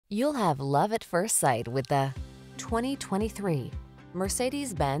You'll have love at first sight with the 2023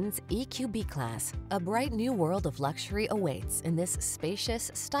 Mercedes-Benz EQB-Class. A bright new world of luxury awaits in this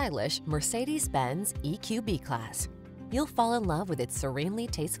spacious, stylish Mercedes-Benz EQB-Class. You'll fall in love with its serenely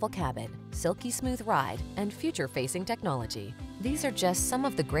tasteful cabin, silky smooth ride, and future-facing technology. These are just some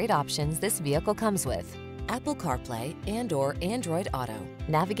of the great options this vehicle comes with: Apple CarPlay and/or Android Auto,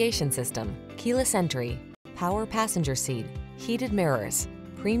 navigation system, keyless entry, power passenger seat, heated mirrors,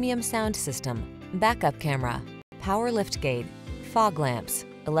 premium sound system, backup camera, power liftgate, fog lamps,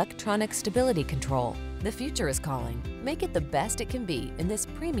 electronic stability control. The future is calling. Make it the best it can be in this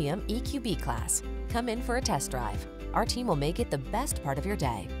premium EQB class. Come in for a test drive. Our team will make it the best part of your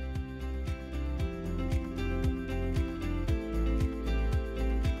day.